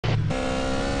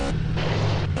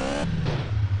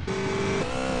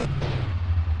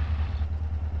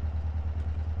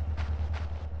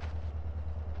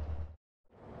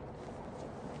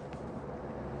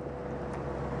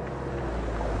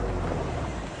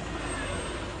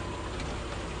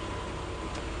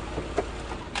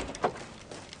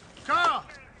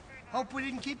hope we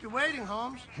didn't keep you waiting,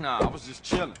 Holmes. Nah, I was just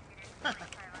chilling.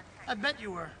 I bet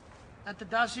you were. At the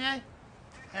dossier?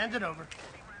 Hand it over.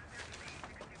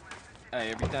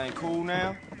 Hey, everything cool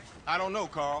now? I don't know,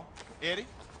 Carl. Eddie?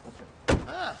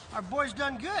 Our boy's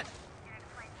done good.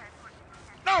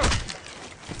 No!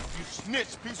 You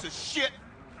snitch piece of shit!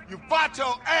 You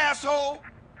vato asshole!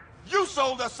 You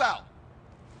sold us out!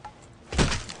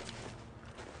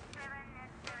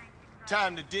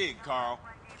 Time to dig, Carl.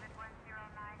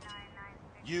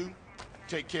 You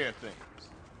take care of things.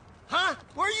 Huh?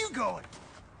 Where are you going?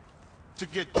 To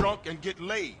get drunk and get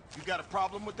laid. You got a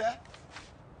problem with that?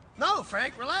 No,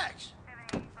 Frank, relax.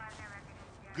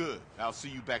 Good. I'll see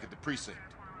you back at the precinct.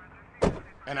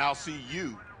 And I'll see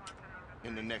you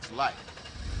in the next life,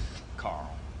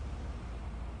 Carl.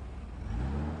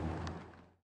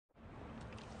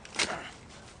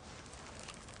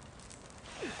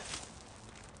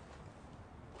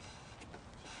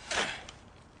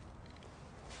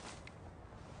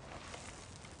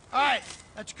 All right,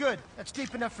 that's good. That's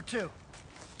deep enough for two.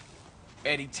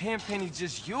 Eddie, Tenpenny's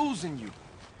just using you.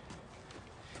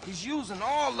 He's using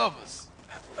all of us.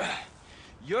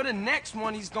 You're the next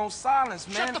one he's gonna silence,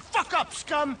 man. Shut the fuck up,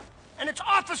 scum! And it's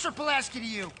Officer Pulaski to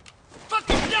you.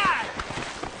 Fucking die!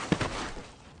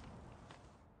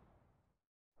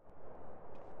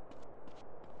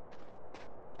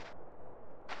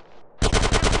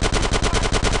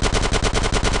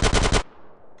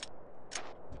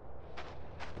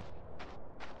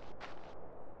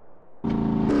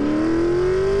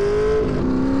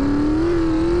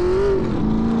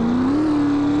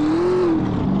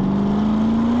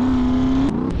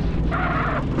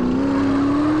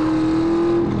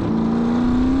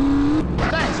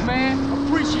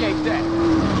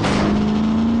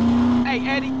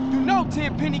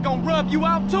 Tenpenny gonna rub you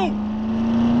out too.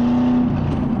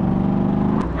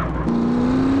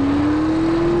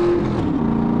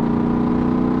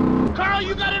 Carl,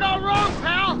 you got it all wrong,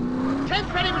 pal.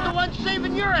 Tenpenny was the one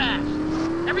saving your ass.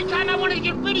 Every time I wanted to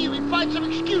get rid of you, he'd find some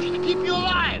excuse to keep you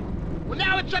alive. Well,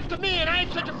 now it's up to me, and I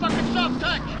ain't such a fucking soft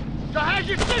touch. So how's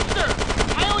your sister?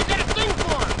 I always had a thing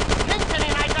for her. Tenpenny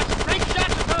and I got some great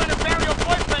shots of her and her burial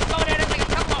boyfriend going at it like a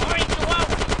couple of horny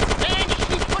chihuahuas. Man,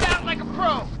 she's put out like a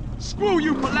pro. Screw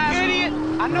you, Pulaski. Idiot!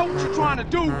 I know what you're trying to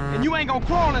do, and you ain't gonna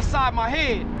crawl inside my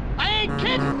head. I ain't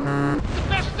kidding. It's the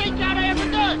best stakeout I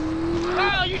ever done.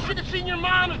 Carl, you should have seen your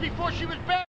mom's before she was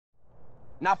buried.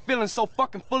 Not feeling so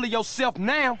fucking full of yourself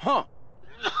now, huh?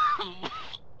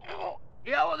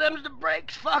 Yeah, well, them's the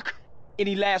breaks, fuck.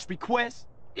 Any last requests?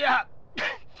 Yeah.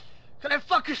 Can I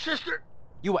fuck your sister?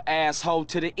 You an asshole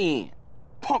to the end.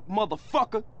 Punk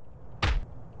motherfucker.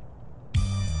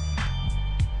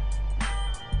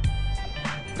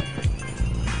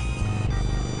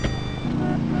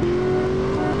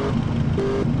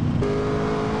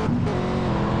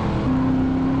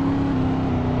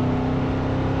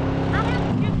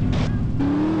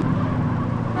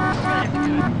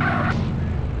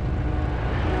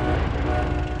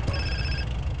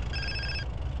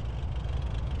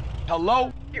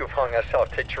 Hello? You've hung us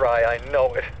out to dry, I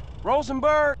know it.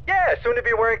 Rosenberg? Yeah, soon to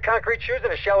be wearing concrete shoes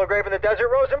in a shallow grave in the desert,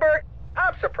 Rosenberg?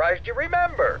 I'm surprised you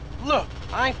remember. Look,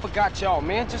 I ain't forgot y'all,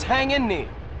 man. Just hang in there.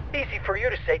 Easy for you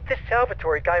to say. This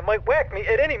Salvatore guy might whack me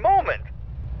at any moment.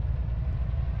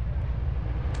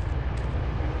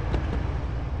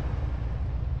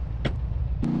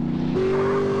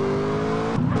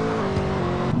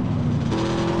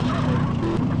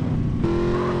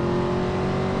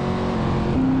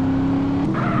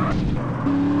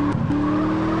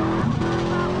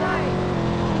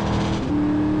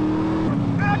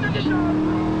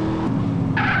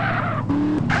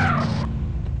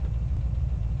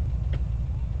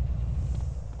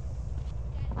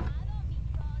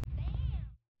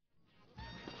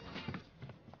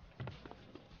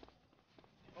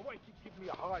 Give me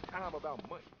a hard time about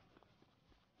money.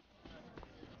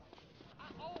 I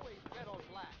always bet on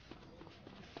black.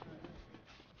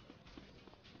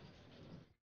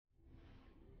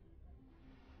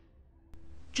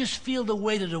 Just feel the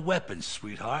weight of the weapon,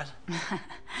 sweetheart.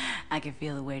 I can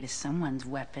feel the weight of someone's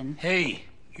weapon. Hey,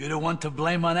 you're the one to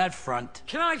blame on that front.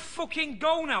 Can I fucking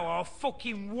go now, or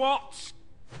fucking what?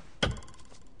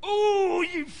 Ooh,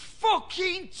 you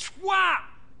fucking twat!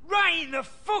 Right in the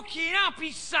fucking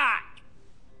happy sack!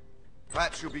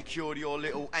 Perhaps you'll be cured of your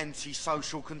little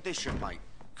antisocial condition, mate.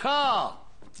 Carl,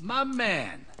 my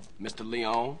man. Mr.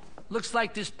 Leon? Looks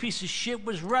like this piece of shit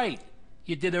was right.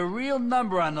 You did a real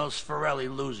number on those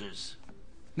Forelli losers.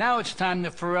 Now it's time the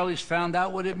Forellis found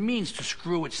out what it means to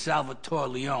screw with Salvatore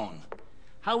Leone.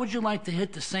 How would you like to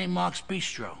hit the St. Mark's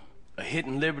Bistro? A hit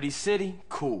in Liberty City?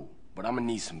 Cool. But I'm gonna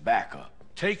need some backup.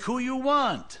 Take who you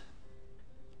want.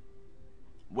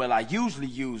 Well, I usually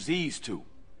use these two.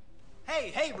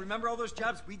 Hey, remember all those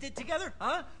jobs we did together?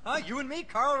 Huh? You and me,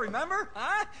 Carl, remember?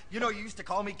 Huh? You know, you used to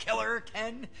call me Killer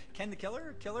Ken. Ken the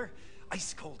Killer? Killer?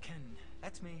 Ice Cold Ken.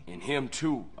 That's me. And him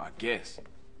too, I guess.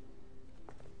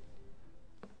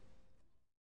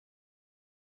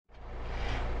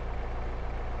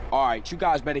 All right, you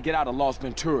guys better get out of Los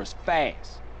Venturas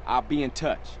fast. I'll be in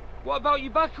touch. What about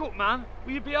your backup, man?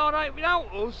 Will you be alright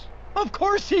without us? Of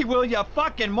course he will, you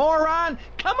fucking moron!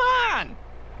 Come on!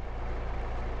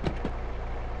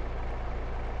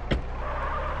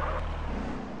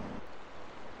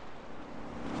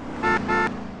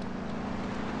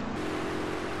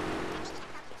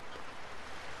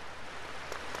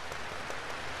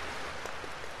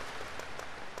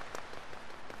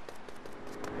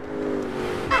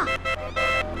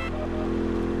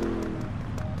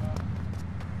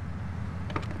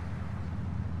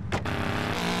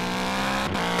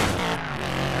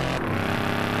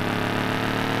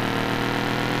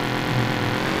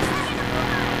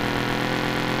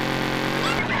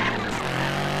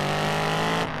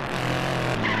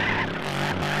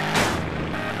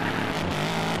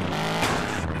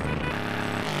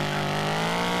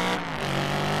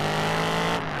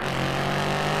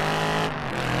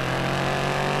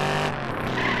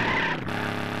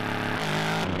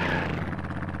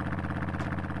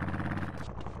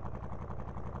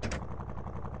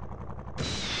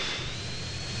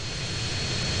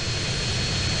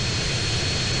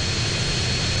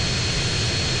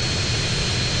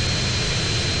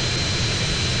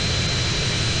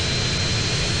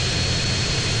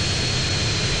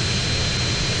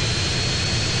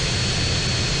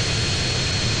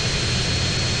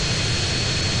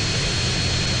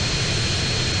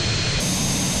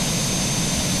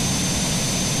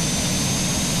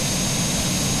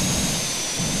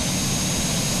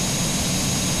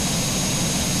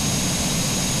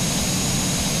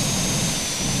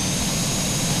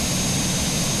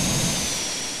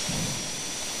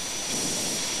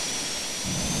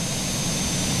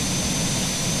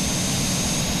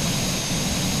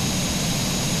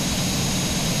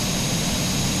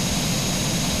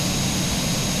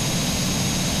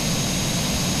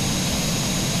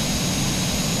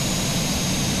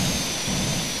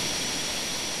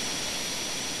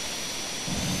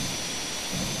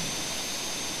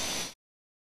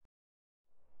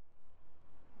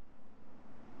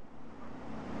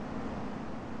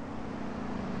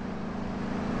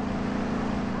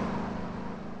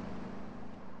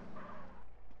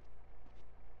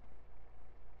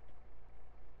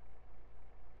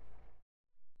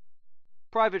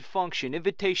 Private function,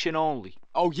 invitation only.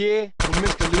 Oh yeah? Well,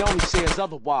 Mr. Leone says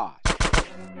otherwise.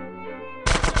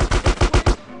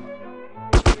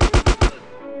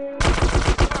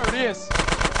 There it is.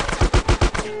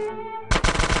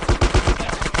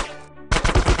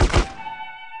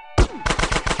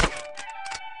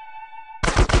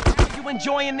 Are you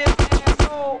enjoying this,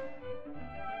 asshole?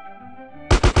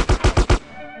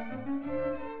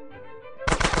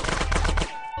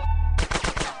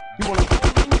 You wanna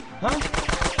phone me? Huh?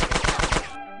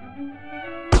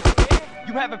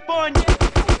 You having fun yet?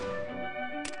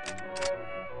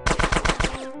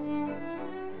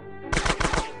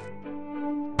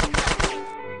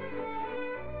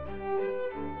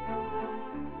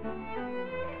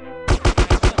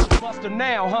 Buster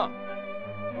now, huh?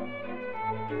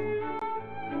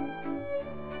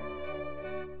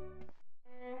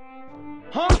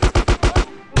 Huh?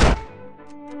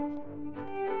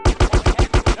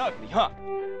 Ugly, huh?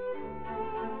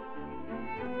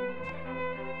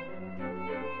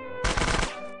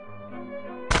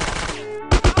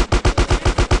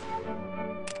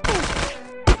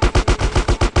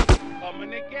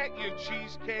 Coming to get you,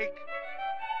 cheesecake.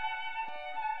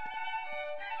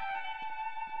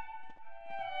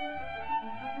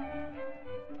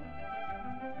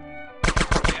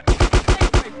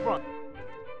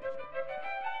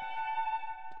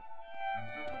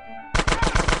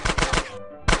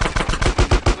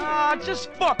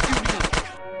 Just fuck you.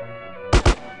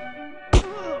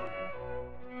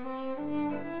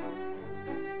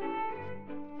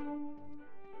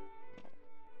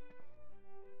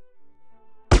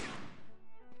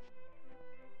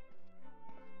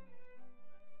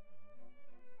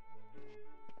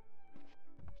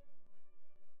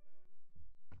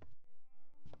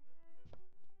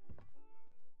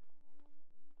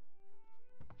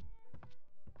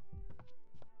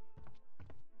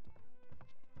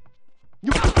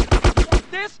 You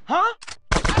want this, huh?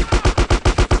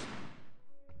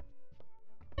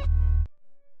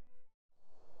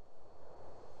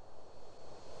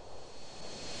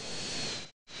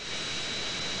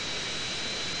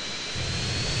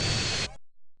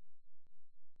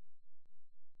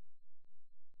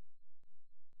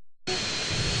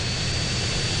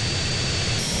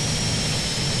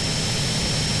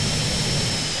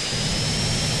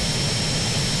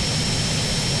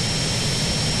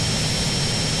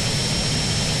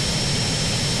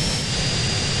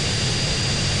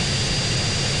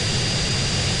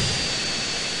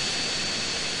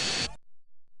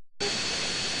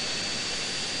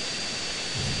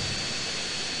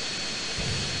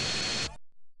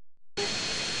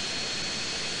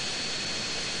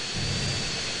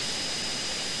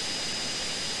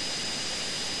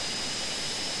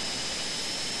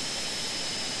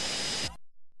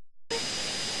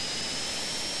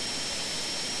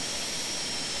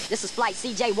 This is flight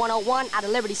CJ-101 out of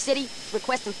Liberty City,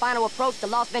 requesting final approach to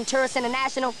Los Venturas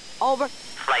International. Over.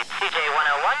 Flight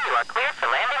CJ-101, you are clear for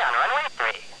landing on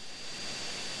runway 3.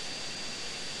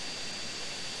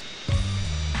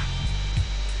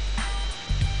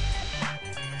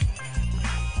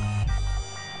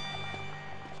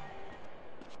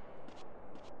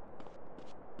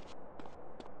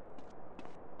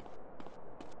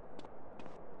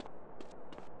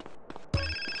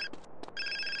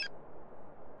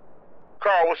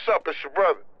 Carl, what's up? It's your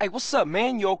brother. Hey, what's up,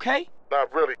 man? You okay?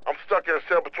 Not really. I'm stuck in a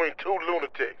cell between two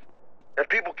lunatics. And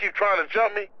people keep trying to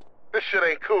jump me. This shit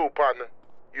ain't cool, partner.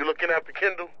 You looking after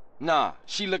Kendall? Nah,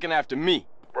 she looking after me.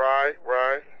 Right.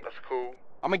 That's cool.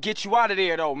 I'ma get you out of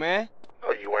there, though, man.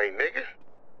 No, you ain't, nigga.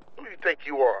 Who you think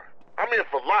you are? I'm in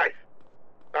for life.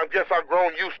 I guess I've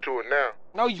grown used to it now.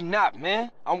 No, you not,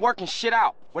 man. I'm working shit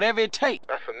out. Whatever it takes.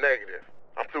 That's a negative.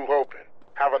 I'm through hoping.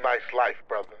 Have a nice life,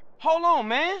 brother. Hold on,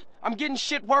 man. I'm getting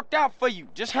shit worked out for you.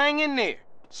 Just hang in there.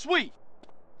 Sweet.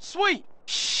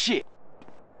 Shit.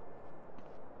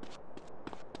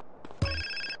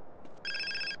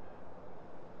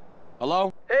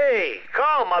 Hello? Hey,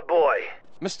 Carl, my boy.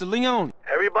 Mr. Leone.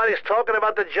 Everybody's talking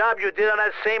about the job you did on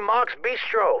that St. Mark's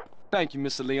Bistro. Thank you,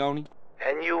 Mr. Leone.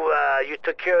 And you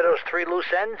took care of those 3 loose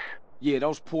ends? Yeah,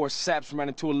 those poor saps ran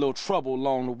into a little trouble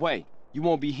along the way. You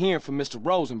won't be hearing from Mr.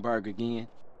 Rosenberg again.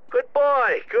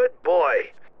 Good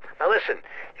boy. Now listen,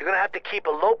 you're gonna have to keep a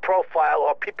low profile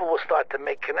or people will start to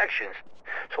make connections.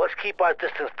 So let's keep our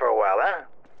distance for a while, huh?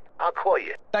 I'll call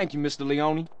you. Thank you, Mr.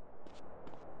 Leone.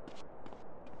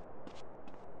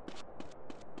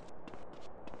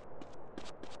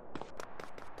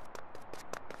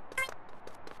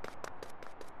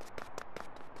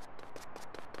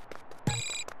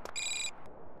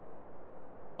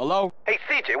 Hello? Hey,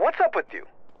 CJ, what's up with you?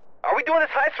 Are we doing this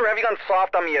heist or have you gone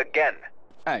soft on me again?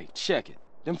 Hey, check it.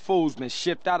 Them fools been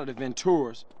shipped out of the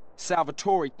Venturas.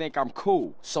 Salvatore think I'm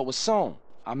cool, so it's on.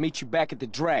 I'll meet you back at the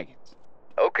Dragons.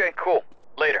 Okay, cool.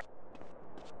 Later.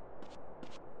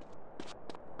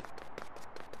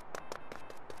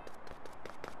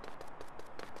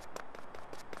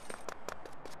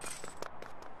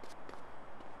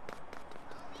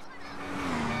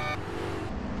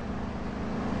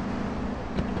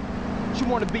 You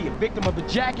want to be a victim of a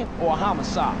jacking or a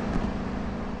homicide?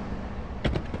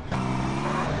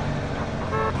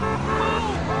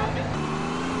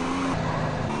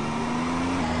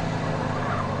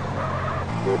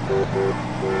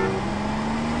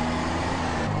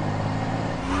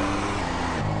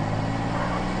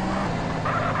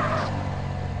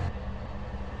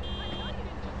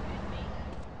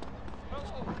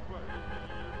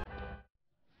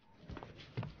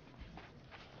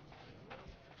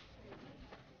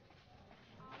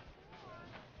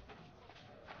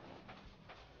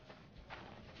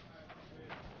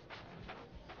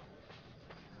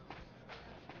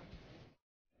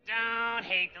 Don't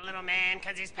hate the little man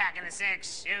because he's packing a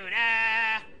 6-shooter.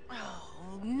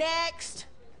 Oh, next.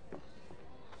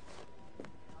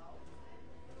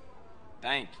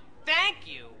 Thank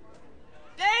you.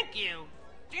 Thank you.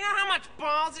 Do you know how much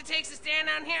balls it takes to stand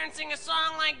down here and sing a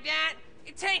song like that?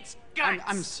 It takes guts.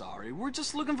 I'm sorry. We're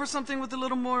just looking for something with a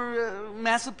little more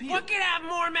mass appeal. What could have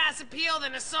more mass appeal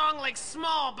than a song like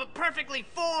Small but perfectly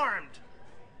formed?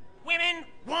 Women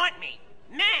want me.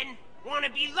 Men want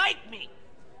to be like me.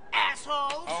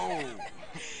 Assholes. Oh.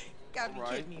 Gotta be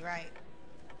kidding me, right?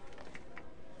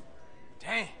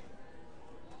 Damn.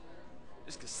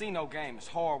 This casino game is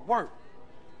hard work.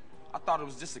 I thought it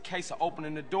was just a case of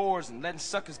opening the doors and letting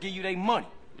suckers give you their money.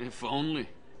 If only.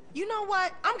 You know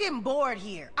what? I'm getting bored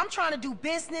here. I'm trying to do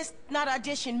business, not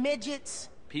audition midgets.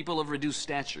 People of reduced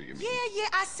stature, you mean? Yeah,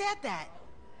 I said that.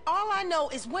 All I know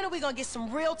is when are we gonna get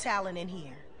some real talent in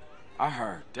here? I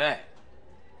heard that.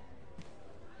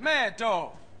 Mad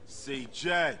Dog.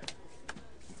 CJ.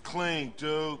 Clean,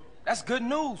 dude. That's good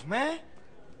news, man.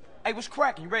 Hey, what's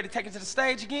cracking? You ready to take it to the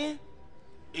stage again?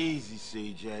 Easy,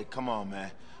 CJ. Come on,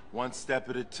 man. One step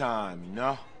at a time, you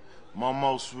know? I'm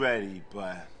almost ready,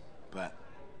 but...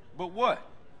 But what?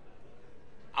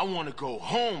 I want to go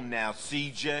home now,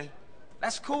 CJ.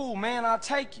 That's cool, man. I'll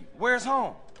take you. Where's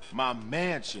home? My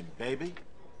mansion, baby.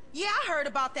 Yeah, I heard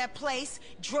about that place.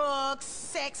 Drugs,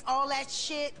 sex, all that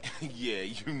shit. Yeah,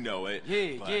 you know it.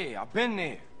 Yeah, I've been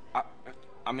there.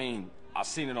 I mean, I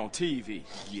seen it on TV.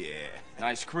 Yeah.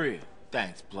 Nice crib.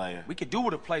 Thanks, player. We could do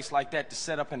with a place like that to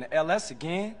set up in the LS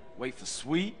again. Wait for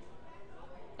Sweet.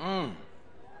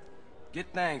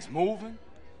 Get things moving.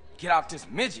 Get out this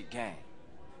midget game.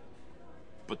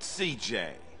 But CJ,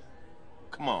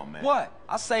 come on, man. What?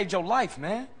 I saved your life,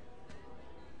 man.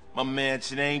 My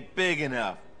mansion ain't big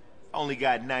enough. Only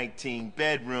got 19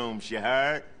 bedrooms, you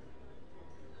heard?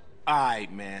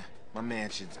 Alright, man. My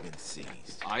mansion's been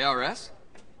seized. IRS?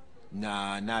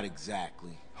 Nah, not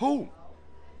exactly. Who?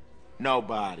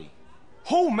 Nobody.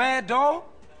 Who, Mad Dog?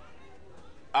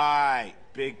 Alright,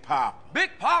 Big Papa.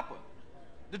 Big Papa?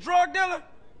 The drug dealer?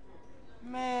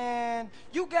 Man,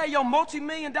 you gave your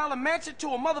multi-million-dollar mansion to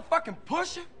a motherfucking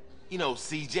pusher? You know,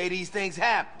 CJ, these things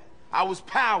happen. I was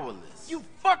powerless. You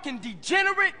fucking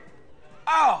degenerate?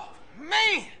 Oh,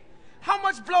 man! How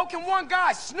much blow can one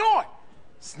guy snort?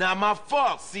 It's not my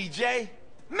fault, CJ.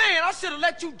 Man, I should've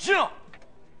let you jump.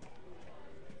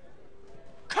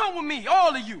 Come with me,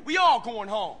 all of you. We all going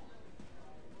home.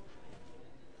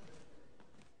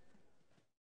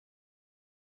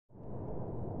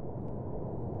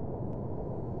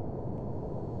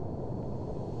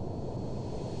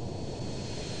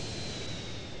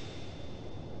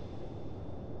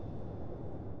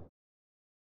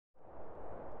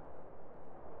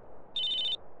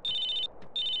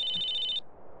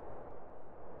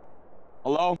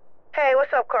 Hello? Hey,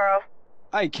 what's up, Carl?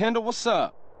 Hey, Kendall, what's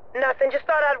up? Nothing, just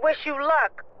thought I'd wish you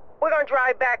luck. We're gonna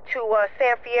drive back to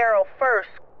San Fierro first.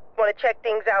 Wanna check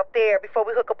things out there before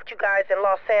we hook up with you guys in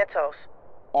Los Santos.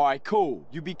 All right, cool.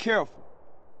 You be careful.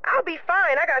 I'll be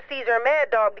fine. I got Caesar and Mad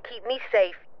Dog to keep me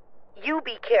safe. You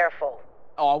be careful.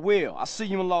 Oh, I will. I'll see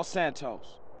you in Los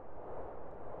Santos.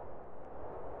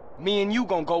 Me and you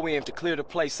gonna go in to clear the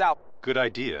place out. Good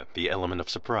idea, the element of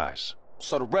surprise.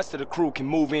 So the rest of the crew can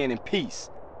move in peace.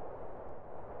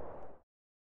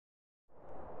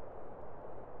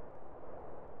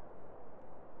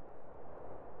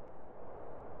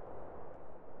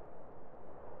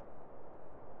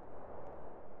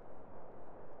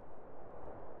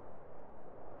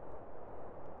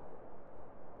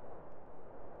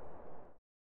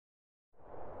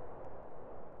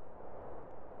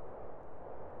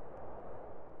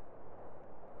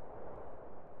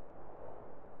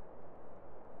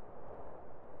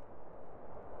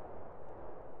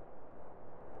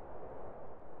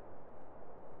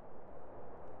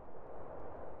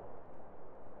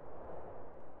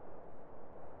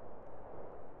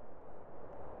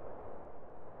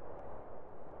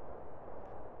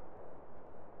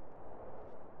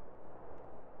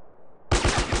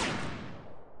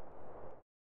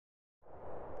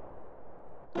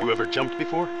 You ever jumped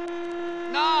before?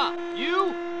 Nah,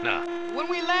 you? Nah. When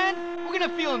we land, we're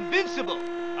gonna feel invincible.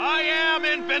 I am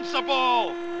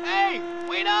invincible! Hey,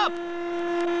 wait up!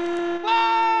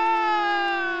 Wah!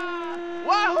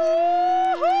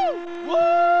 Wahoo!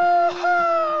 Woohoo!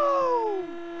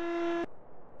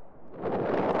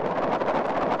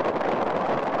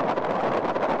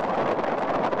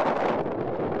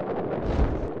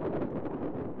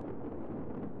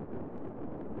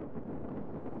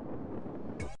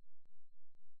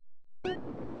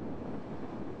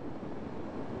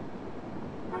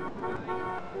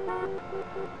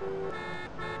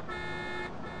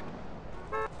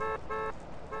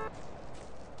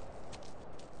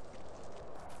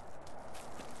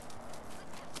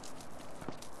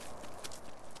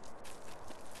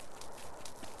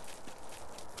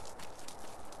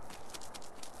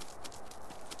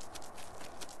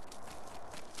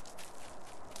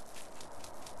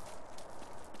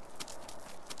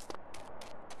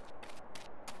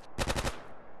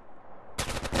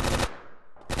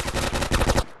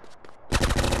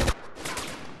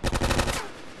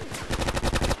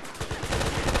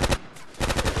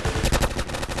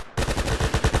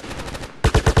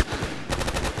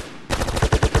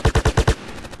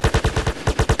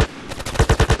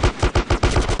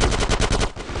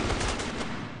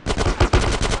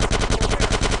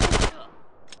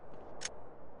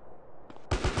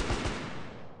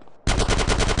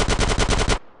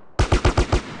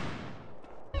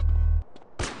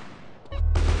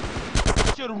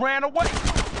 Should've ran away.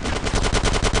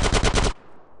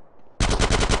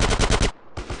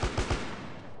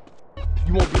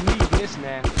 You won't be needing this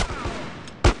now.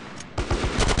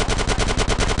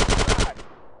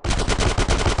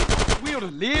 Will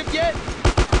to live yet?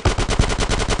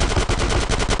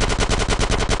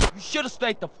 You should've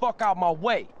stayed the fuck out my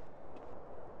way.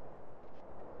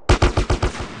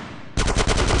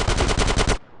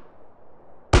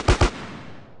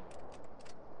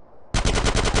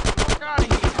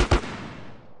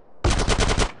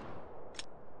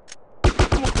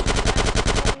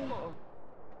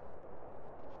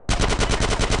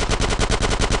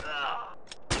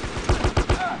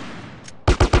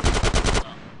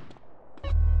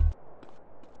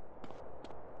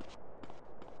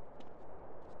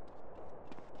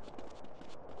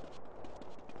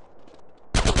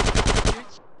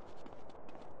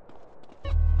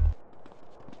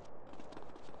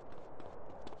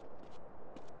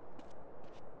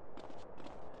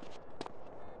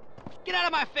 Get out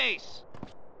of my face!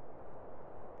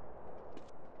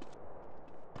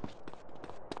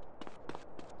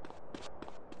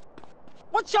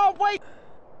 What y'all wait?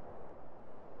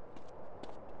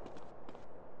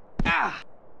 Ah!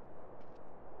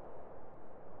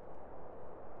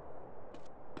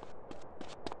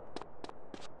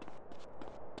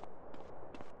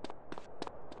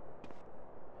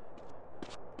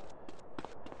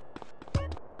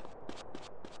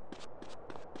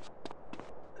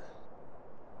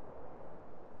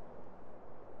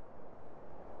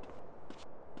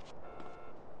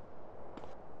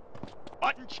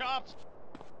 Mutton chops?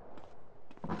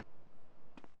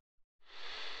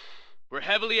 We're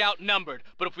heavily outnumbered,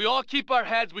 but if we all keep our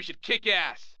heads, we should kick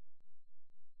ass.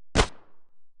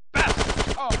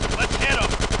 Oh, let's hit him!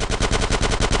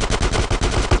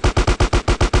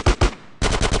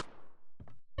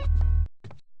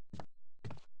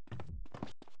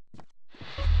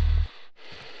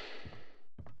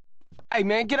 Hey,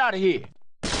 man, get out of here.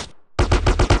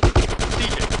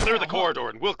 DJ, clear the corridor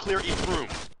and we'll clear each room.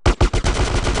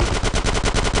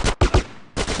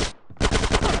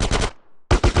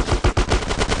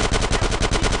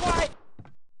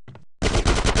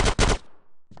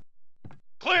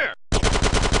 Clear!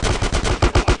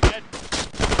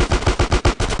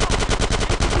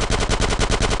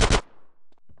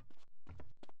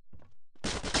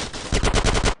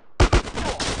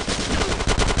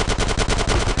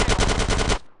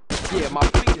 Yeah, my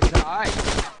feet is alright.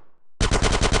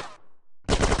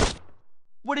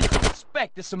 What did you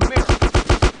expect? It's a miracle.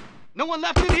 No one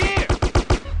left in here!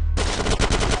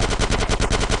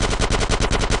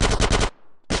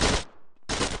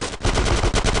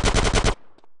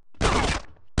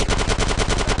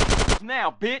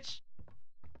 Now, bitch.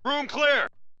 Room clear!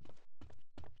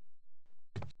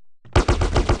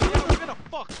 We're gonna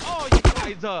fuck all you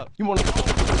guys up! You wanna...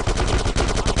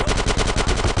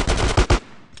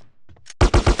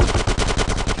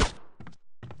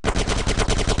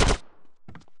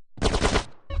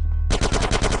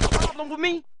 Problem with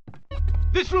me?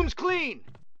 This room's clean!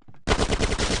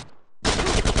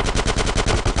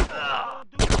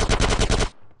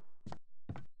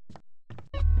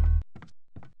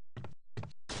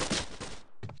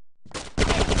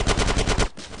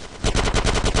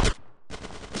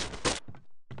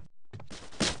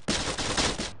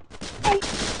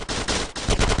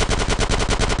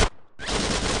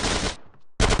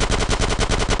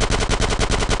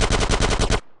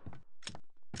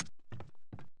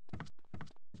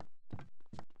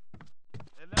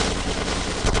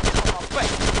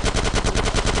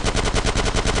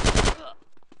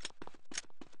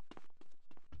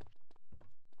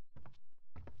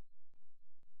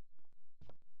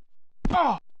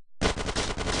 Oh! Die,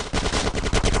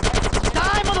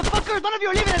 motherfuckers! None of you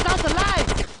are leaving this house alive!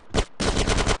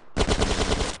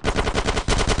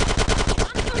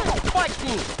 Fight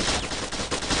team!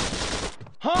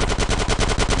 Huh?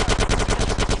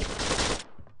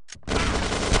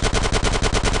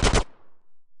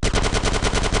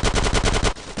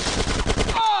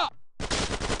 Ah!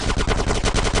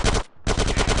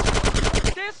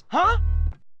 This? Huh?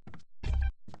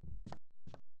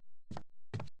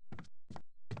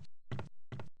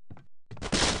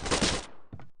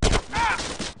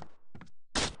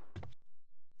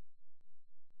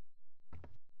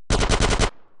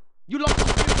 You lost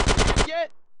the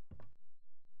yet?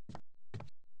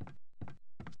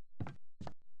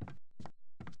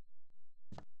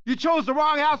 You chose the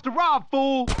wrong house to rob,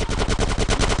 fool! You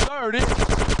heard it.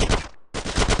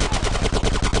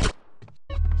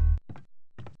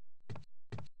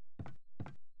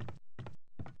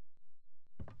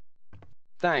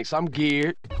 Thanks, I'm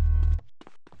geared.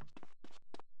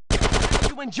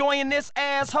 You enjoying this,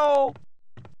 asshole?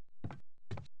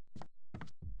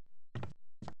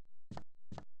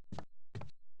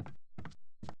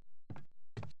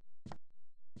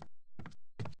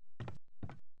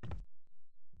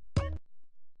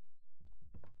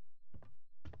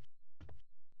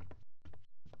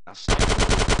 Now stay.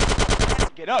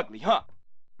 Get ugly, huh?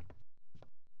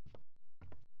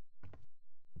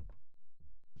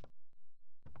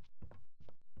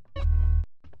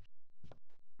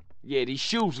 Yeah, these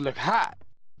shoes look hot.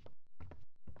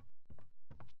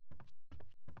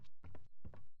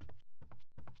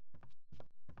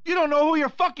 You don't know who you're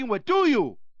fucking with, do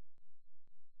you?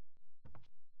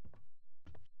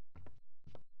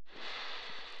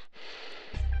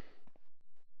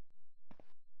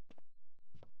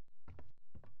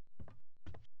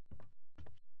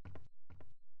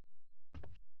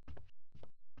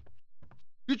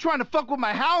 You trying to fuck with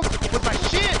my house? With my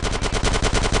shit?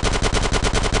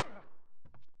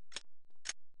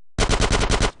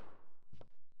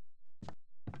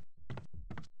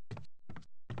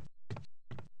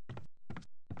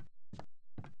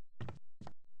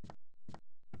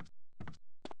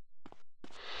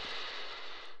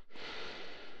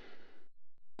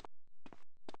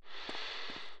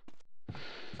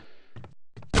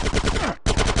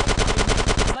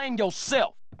 Blame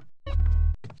yourself.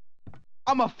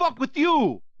 I'ma fuck with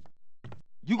you.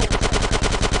 You gon'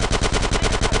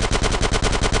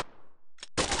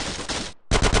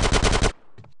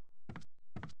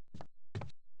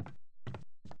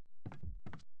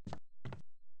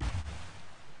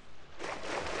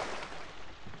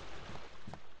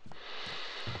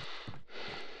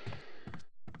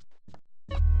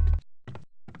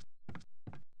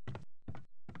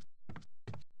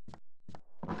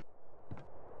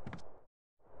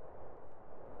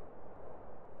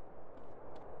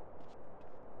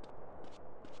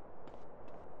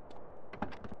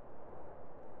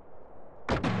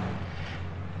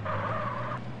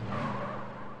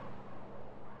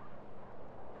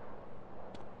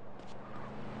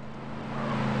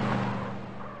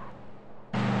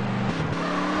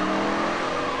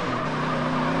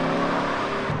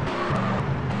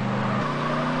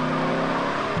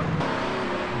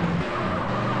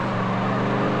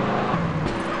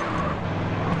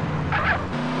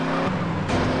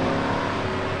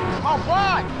 All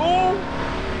right, fool!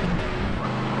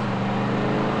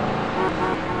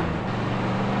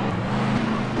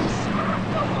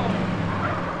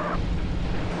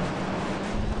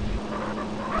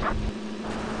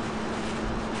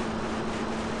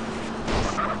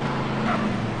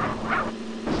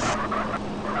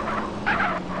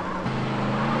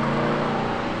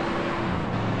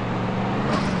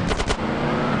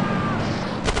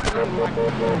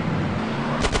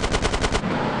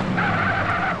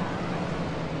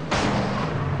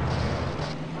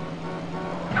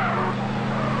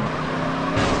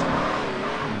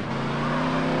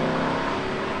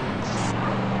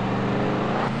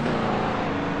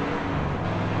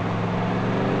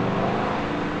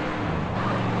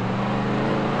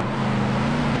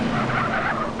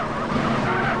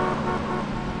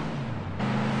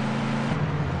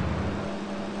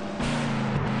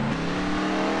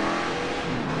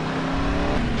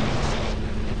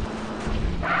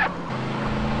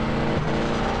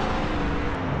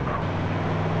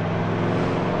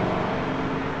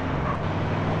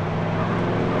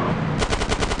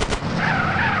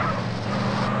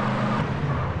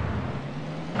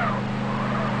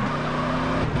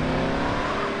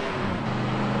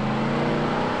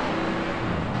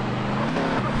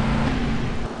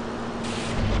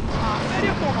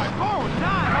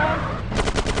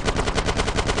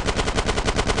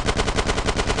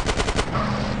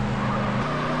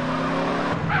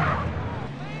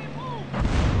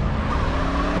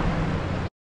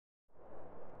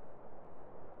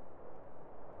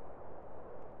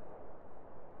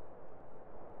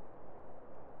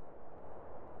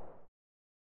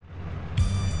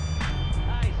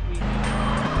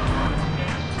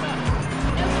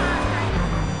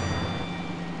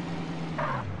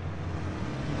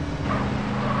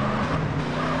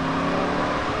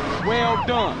 Well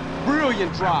done.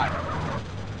 Brilliant drive.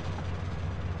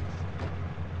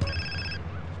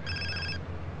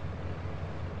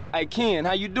 Hey, Ken,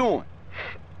 how you doing?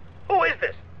 Who is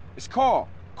this? It's Carl.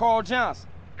 Carl Johnson.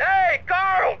 Hey,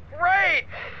 Carl! Great!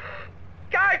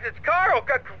 Guys, it's Carl!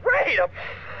 Great!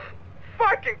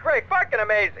 Fucking great! Fucking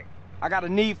amazing! I got a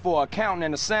need for an accountant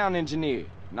and a sound engineer,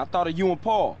 and I thought of you and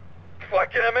Paul.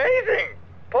 Fucking amazing!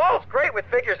 Paul's great with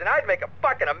figures, and I'd make a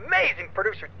fucking amazing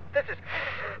producer. This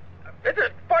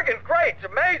is fucking great! It's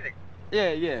amazing!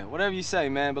 Yeah, whatever you say,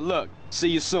 man, but look, see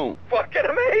you soon. Fucking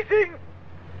amazing!